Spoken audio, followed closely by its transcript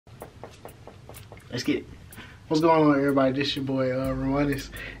Let's get it. What's going on, everybody? This your boy Rowanus,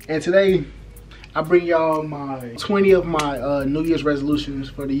 and today I bring y'all my 20 of my New Year's resolutions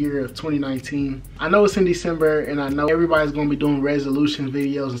for the year of 2019. I know it's in December, and I know everybody's gonna be doing resolution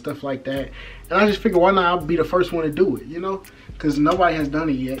videos and stuff like that. And I just figured, why not I'll be the first one to do it, you know? Because nobody has done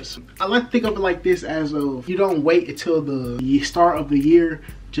it yet. So I like to think of it like this, as of you don't wait until the start of the year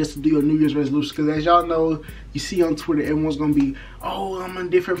just to do your New Year's resolution. Because as y'all know, you see on Twitter, everyone's gonna be, oh, I'm a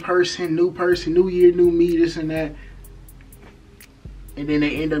different person, new year, new me, this and that. And then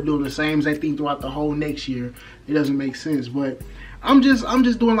they end up doing the same exact thing throughout the whole next year. It doesn't make sense. But I'm just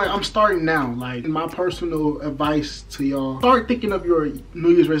doing, like, I'm starting now. Like, my personal advice to y'all, start thinking of your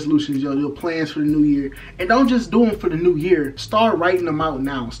New Year's resolutions, your plans for the new year. And don't just do them for the new year. Start writing them out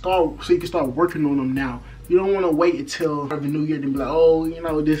now. So you can start working on them now. You don't want to wait until the new year to be like, oh, you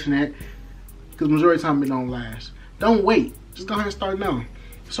know, this and that. Because majority of the time it don't last. Don't wait. Just go ahead and start now.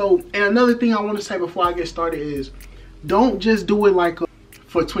 So, and another thing I want to say before I get started is, don't just do it like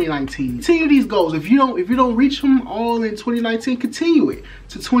for 2019. Continue these goals. If you don't reach them all in 2019, continue it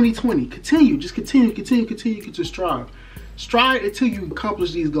to 2020. Continue. Just continue to strive. Strive until you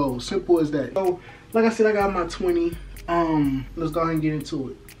accomplish these goals. Simple as that. So, like I said, I got my 20. Let's go ahead and get into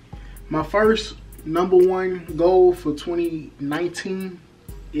it. My first #1 goal for 2019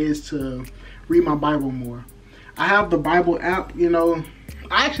 is to read my Bible more. I have the Bible app, you know.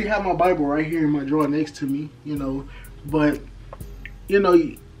 I actually have my Bible right here in my drawer next to me, you know. But, you know,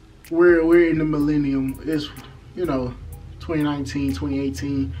 we're in the millennium. It's, you know, 2019,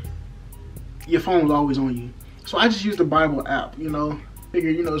 2018. Your phone's always on you. So I just use the Bible app, you know. Figure,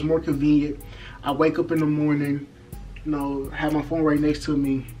 you know, it's more convenient. I wake up in the morning, you know, have my phone right next to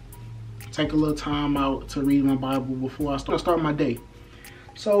me. Take a little time out to read my Bible before I start my day.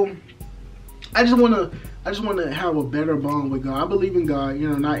 So I just wanna have a better bond with God. I believe in God. You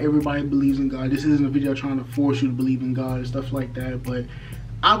know, not everybody believes in God. This isn't a video trying to force you to believe in God and stuff like that. But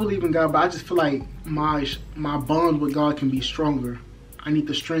I believe in God. But I just feel like my bond with God can be stronger. I need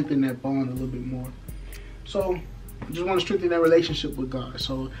to strengthen that bond a little bit more. So I just want to strengthen that relationship with God.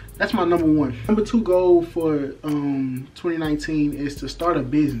 So that's my #1. #2 goal for 2019 is to start a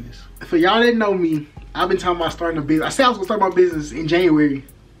business. For y'all that know me, I've been talking about starting a business. I said I was gonna start my business in January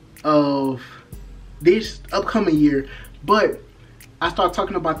of this upcoming year, but I started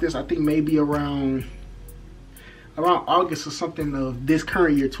talking about this, I think maybe around August or something of this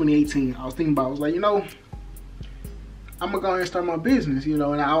current year, 2018. I was thinking about, I was like, you know, I'm gonna go ahead and start my business, you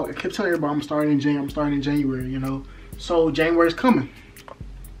know. And I kept telling everybody I'm starting in January, you know. So January's coming.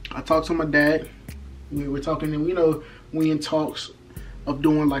 I talked to my dad. We were talking, and, you know, we in talks of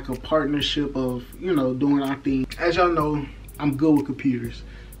doing like a partnership of, you know, doing our thing. As y'all know, I'm good with computers,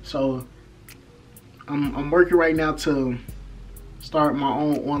 so I'm working right now to start my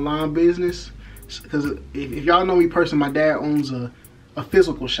own online business. Because if y'all know me personally, my dad owns a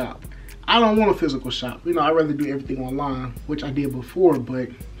physical shop. I don't want a physical shop. You know, I'd rather do everything online, which I did before, but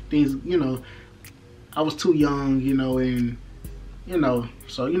things, you know, I was too young, you know, and, you know,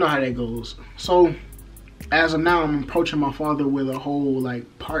 so you know how that goes. So as of now, I'm approaching my father with a whole, like,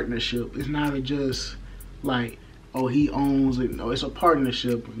 partnership. It's not just like, oh, he owns it. No, it's a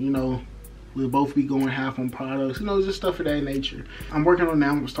partnership, you know. We'll both be going half on products, you know, just stuff of that nature. I'm working on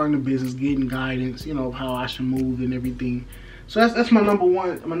that. I'm starting a business, getting guidance, you know, of how I should move and everything. So that's my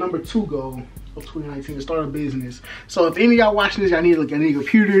 #1, my #2 goal of 2019, to start a business. So if any of y'all watching this, y'all need a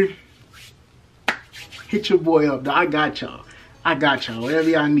computer, hit your boy up. I got y'all. Whatever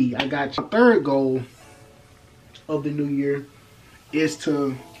y'all need, I got you. My third goal of the new year is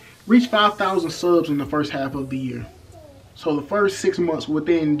to reach 5,000 subs in the first half of the year. So the first 6 months,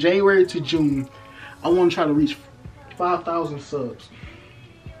 within January to June, I want to try to reach 5,000 subs.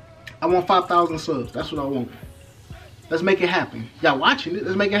 I want 5,000 subs. That's what I want. Let's make it happen. Y'all watching it?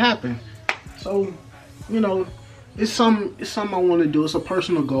 Let's make it happen. So, you know, it's something I want to do. It's a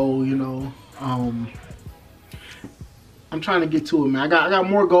personal goal, you know. I'm trying to get to it, man. I got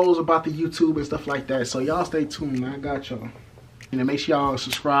more goals about the YouTube and stuff like that. So y'all stay tuned, man. I got y'all. And make sure y'all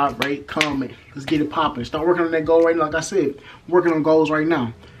subscribe, rate, comment. Let's get it popping. Start working on that goal right now. Like I said, working on goals right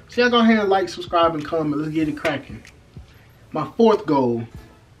now. So y'all go ahead and like, subscribe, and comment. Let's get it cracking. My 4th goal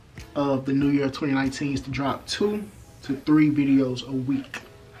of the new year of 2019 is to drop 2 to 3 videos a week.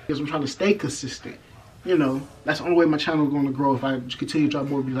 Because I'm trying to stay consistent. You know, that's the only way my channel is going to grow, if I continue to drop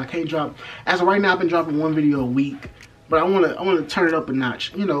more videos. I can't drop, as of right now, I've been dropping 1 video a week. But I want to turn it up a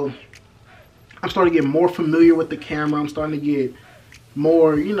notch. You know, I'm starting to get more familiar with the camera. I'm starting to get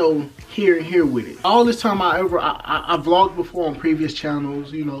more, you know, here with it. All this time I vlogged before on previous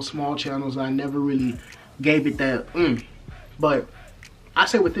channels, you know, small channels. I never really gave it that, but I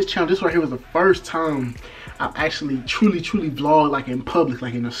say with this channel, this right here was the first time I actually truly vlogged like in public,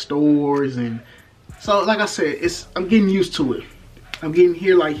 like in the stores. And so like I said, I'm getting used to it. I'm getting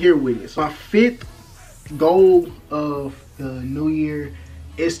here with it. So my 5th goal of the new year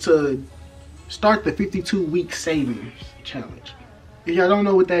is to start the 52-week savings challenge. If y'all don't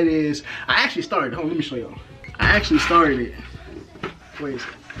know what that is, I actually started. Hold on, let me show y'all. I actually started it. Wait,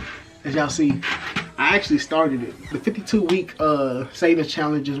 as y'all see, I actually started it. The 52-week savings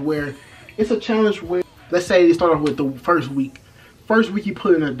challenge is where it's a challenge where, let's say you start off with the first week. First week you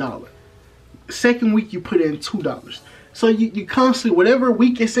put in $1. Second week you put in $2. So you constantly, whatever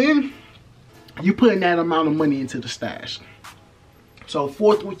week it's in, you put in that amount of money into the stash. So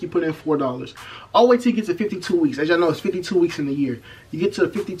 4th week you put in $4. All the way till you get to 52 weeks. As y'all know, it's 52 weeks in a year. You get to the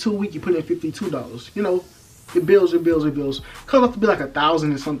 52 week, you put in $52. You know, it builds, it builds, it builds. Comes up to be like $1,000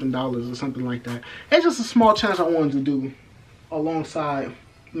 and something or something like that. It's just a small challenge I wanted to do alongside,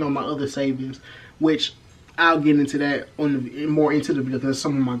 you know, my other savings, which I'll get into that more into the video because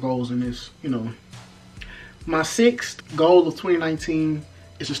some of my goals in this, you know. My 6th goal of 2019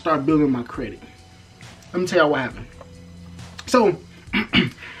 is to start building my credit. Let me tell y'all what happened. So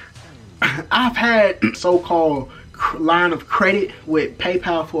I've had so-called line of credit with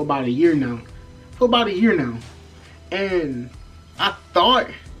PayPal for about a year now. And I thought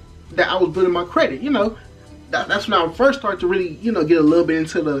that I was building my credit. You know, that's when I first started to really, you know, get a little bit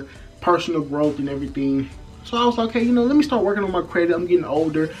into the personal growth and everything. So I was like, okay, you know, let me start working on my credit. I'm getting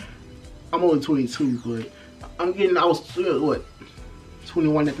older. I'm only 22, but I was what,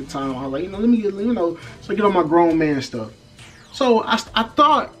 21 at the time. I was like, you know, let me get, you know, so get on my grown man stuff. So I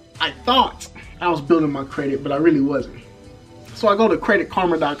thought I was building my credit, but I really wasn't. So I go to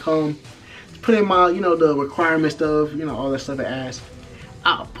creditkarma.com, put in my, you know, the requirement stuff, you know, all that stuff it asks.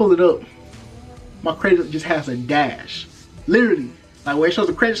 I pull it up. My credit just has a dash. Literally, like where it shows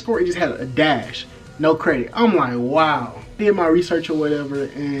the credit score, it just had a dash. No credit. I'm like, wow. Did my research or whatever,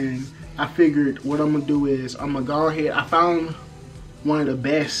 and I figured what I'm gonna do is I'm gonna go ahead. I found one of the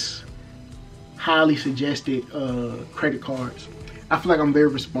best, highly suggested credit cards. I feel like I'm very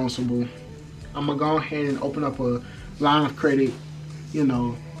responsible. I'm gonna go ahead and open up a line of credit, you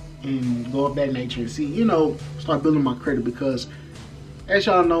know, and go of that nature and see, you know, start building my credit, because as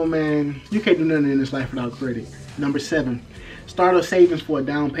y'all know, man, you can't do nothing in this life without credit. Number 7, start a savings for a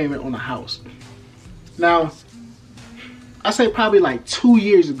down payment on a house. Now, I say probably like 2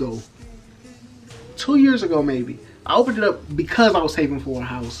 years ago. 2 years ago maybe. I opened it up because I was saving for a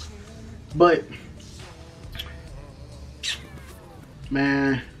house. But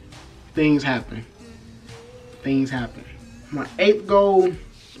man, things happen. Things happen. My 8th goal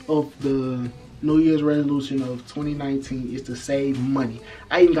of the New Year's resolution of 2019 is to save money.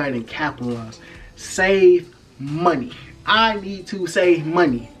 I even got it in capitalized. Save money. I need to save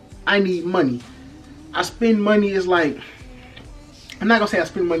money. I need money. I spend money is like, I'm not gonna say I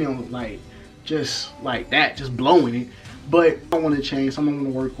spend money on like just like that, just blowing it, but I want to change, something I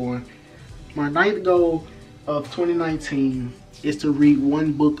want to work on. My 9th goal of 2019 is to read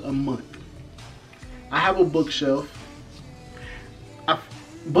 1 book a month. I have a bookshelf.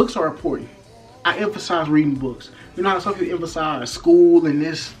 Books are important. I emphasize reading books. You know how some people emphasize school and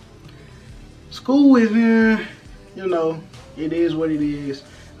this. School is, you know, it is what it is.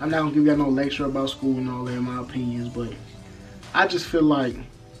 I'm not gonna give you no lecture about school and all that in my opinions, but I just feel like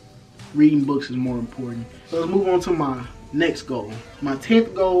reading books is more important. So let's move on to my next goal. My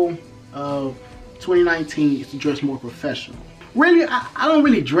 10th goal of 2019 is to dress more professional. Really, I don't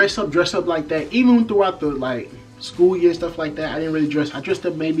really dress up like that. Even throughout the like school year, stuff like that, I didn't really dress. I dressed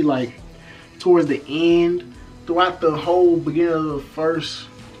up maybe like towards the end. Throughout the whole beginning of the first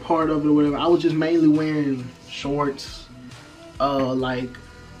part of it or whatever, I was just mainly wearing shorts, like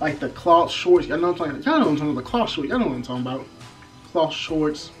the cloth shorts. Y'all know what I'm talking about. Y'all know what I'm talking about. The cloth shorts. Y'all know what I'm talking about. Cloth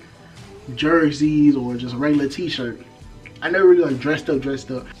shorts, jerseys, or just a regular t-shirt. I never really like dressed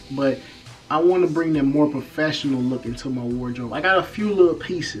up, but I want to bring that more professional look into my wardrobe. I got a few little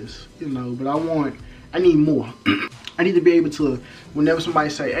pieces, you know, but I need more. I need to be able to, whenever somebody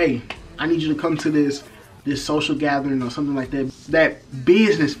say, hey, I need you to come to this social gathering or something like that, that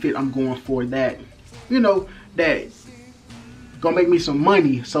business fit I'm going for, that, you know, that gonna make me some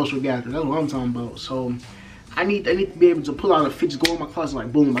money social gathering. That's what I'm talking about. So I need to be able to pull out a fit, just go in my closet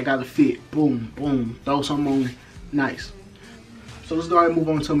like boom, I got a fit, boom, boom, throw something on, nice. So let's go ahead and move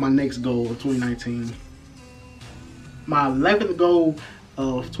on to my next goal of 2019. My 11th goal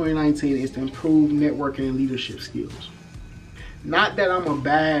of 2019 is to improve networking and leadership skills. Not that I'm a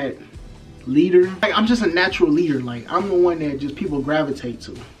bad leader, like I'm just a natural leader. Like I'm the one that just people gravitate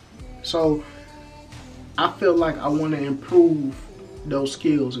to. So I feel like I want to improve those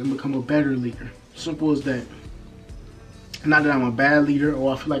skills and become a better leader. Simple as that. Not that I'm a bad leader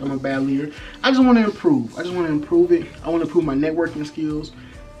or I feel like I'm a bad leader. I just want to improve. I just want to improve it. I want to improve my networking skills.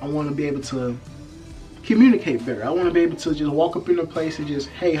 I want to be able to communicate better. I want to be able to just walk up in a place and just,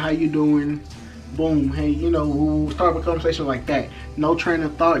 hey, how you doing? Boom, hey, you know, we'll start a conversation like that. No train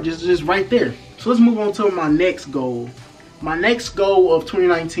of thought, just right there. So let's move on to my next goal. My next goal of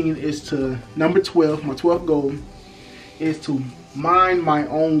 2019 is to, number 12, my 12th goal is to mind my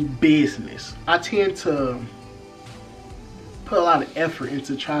own business. I tend to put a lot of effort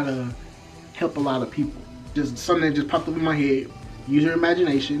into trying to help a lot of people. Just something that just popped up in my head. Use your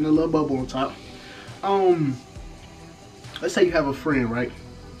imagination, a little bubble on top. Let's say you have a friend, right?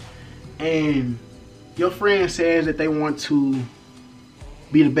 And your friend says that they want to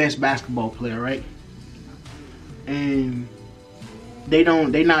be the best basketball player, right? And they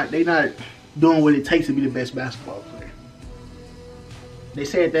not doing what it takes to be the best basketball player. They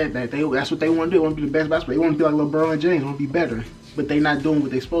said that's what they want to do. They want to be the best basketball. They want to be like LeBron James. They want to be better, but they not doing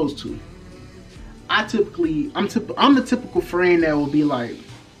what they're supposed to. I'm the typical friend that will be like,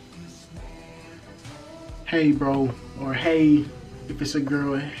 hey bro, or hey, if it's a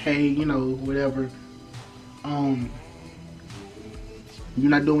girl, hey, you know, whatever. You're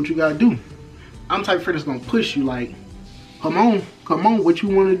not doing what you gotta do. I'm the type of friend that's gonna push you, like, come on, what you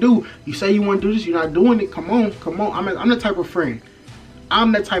wanna do? You say you wanna do this, you're not doing it, come on. I'm the type of friend.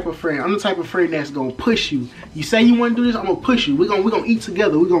 I'm the type of friend that's gonna push you. You say you wanna do this, I'm gonna push you. We're gonna eat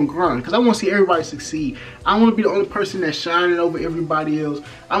together, we're gonna grind. Cause I wanna see everybody succeed. I wanna be the only person that's shining over everybody else.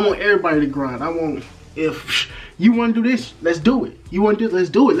 I want everybody to grind. If you wanna do this, let's do it. You wanna do it, let's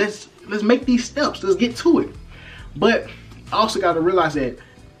do it. Let's make these steps, let's get to it. But I also gotta realize that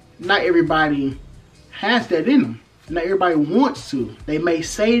not everybody has that in them. Not everybody wants to. They may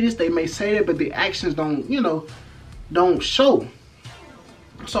say this, they may say that, but the actions don't, you know, don't show.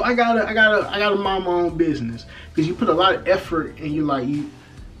 So I gotta mind my own business, because you put a lot of effort and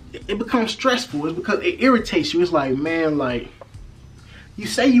it becomes stressful. It's because it irritates you. It's like, man, like, you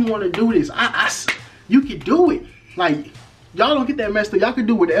say you want to do this, you can do it. Like, y'all don't get that messed up. Y'all can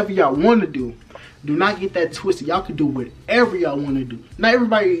do whatever y'all want to do. Do not get that twisted. Y'all can do whatever y'all want to do. Not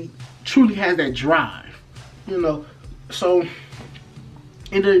everybody truly has that drive, you know. So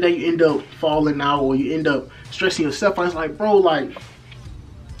end of the day, you end up falling out, or you end up stressing yourself out. It's like, bro, like,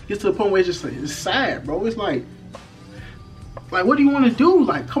 gets to the point where it's just like, it's sad, bro. It's like what do you want to do?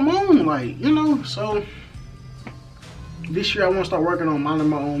 Like, come on, like, you know. So this year I want to start working on minding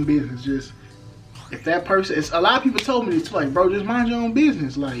my own business. Just, if that person, a lot of people told me this too, like, bro, just mind your own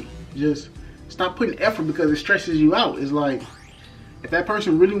business. Like, just stop putting effort because it stresses you out. It's like, if that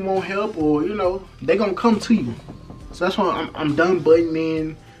person really won't help, or, you know, they gonna come to you. So that's why I'm done butting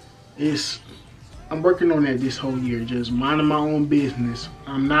in. I'm working on that this whole year, just minding my own business.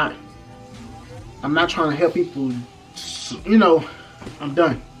 I'm not trying to help people, you know. I'm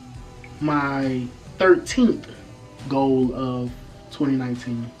done. My 13th goal of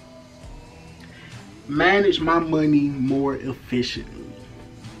 2019: manage my money more efficiently.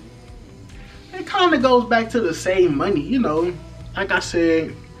 It kind of goes back to the same money, you know. Like I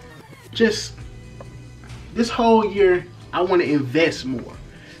said, just this whole year, I want to invest more.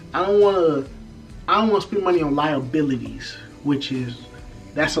 I don't want to spend money on liabilities,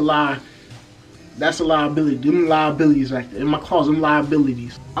 that's a lie. That's a liability. Them liabilities right there in my closet, them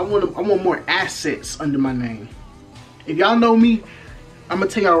liabilities. I want more assets under my name. If y'all know me, I'm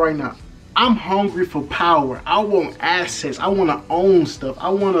gonna tell y'all right now, I'm hungry for power. I want assets. I want to own stuff.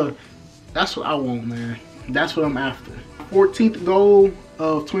 That's what I want, man. That's what I'm after. 14th goal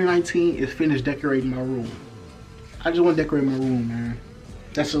of 2019 is finish decorating my room. I just want to decorate my room, man.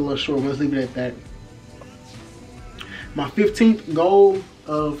 That's a little short. Let's leave it at that. My 15th goal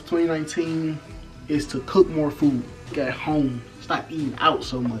of 2019 is to cook more food at home. Stop eating out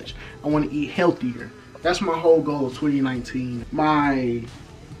so much. I want to eat healthier. That's my whole goal of 2019. My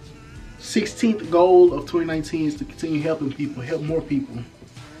 16th goal of 2019 is to continue helping people, help more people.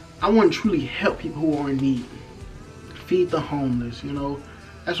 I want to truly help people who are in need. Feed the homeless, you know.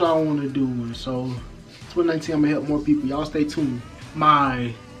 That's what I want to do. And so 2019, I'm gonna help more people. Y'all stay tuned.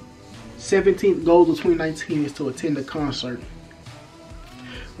 My 17th goal of 2019 is to attend a concert,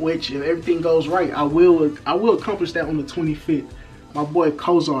 which, if everything goes right, I will accomplish that on the 25th. My boy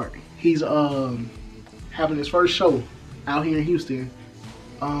Kozart, he's having his first show out here in Houston,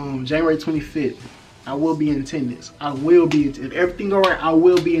 January 25th. I will be in attendance. If everything go right, I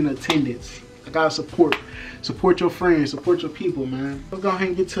will be in attendance. I gotta support your friends, support your people, man. Let's go ahead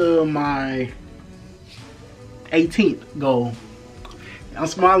and get to my 18th goal. I'm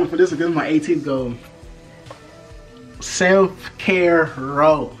smiling for this because it's my 18th goal. self-care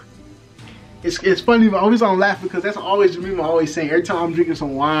roll. It's funny, but always I'm laughing because that's always the meme I always saying. Every time I'm drinking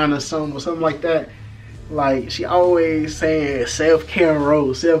some wine or something like that, like she always saying self-care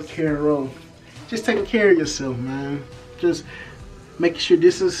roll, self-care roll. Just taking care of yourself, man. Just making sure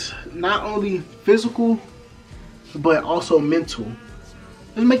this is not only physical, but also mental.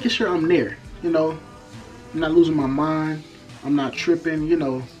 Just making sure I'm there, you know. I'm not losing my mind. I'm not tripping, you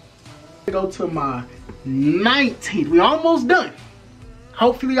know. I go to my 19th. We almost done.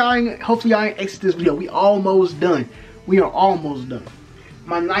 Hopefully I ain't exit this video. We almost done. We are almost done.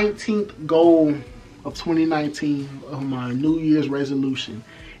 My 19th goal of 2019 of my New Year's resolution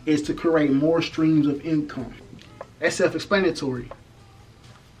is to create more streams of income. That's self-explanatory.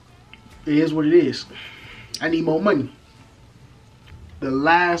 It is what it is. I need more money. The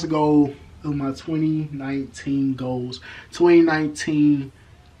last goal of my 2019 goals, 2019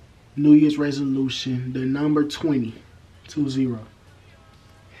 New Year's resolution, the number 20.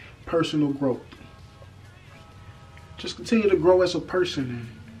 Personal growth. Just continue to grow as a person and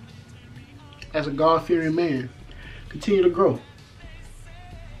as a God-fearing man. Continue to grow.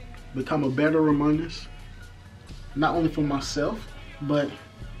 Become a better Ramon, not only for myself, but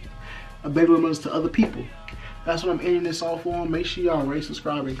a better Ramon to other people. That's what I'm ending this off on. Make sure y'all rate,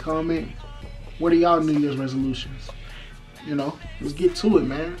 subscribe, and comment. What are y'all New Year's resolutions? You know, let's get to it,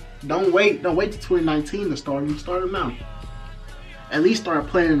 man. Don't wait till 2019 to start. You start them now. At least start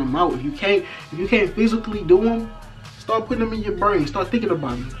planning them out. If you can't physically do them, start putting them in your brain. Start thinking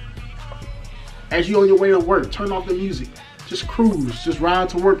about them. As you on your way to work, turn off the music. Just cruise. Just ride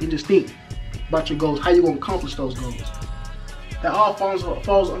to work and just think about your goals. How you gonna accomplish those goals? That all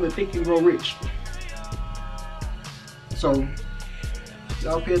falls under Think and Grow Rich. So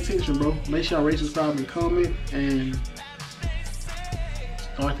y'all pay attention, bro. Make sure y'all rate, subscribe, and comment, and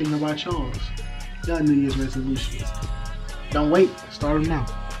start thinking about y'all's New Year's resolutions. Don't wait. Start them now.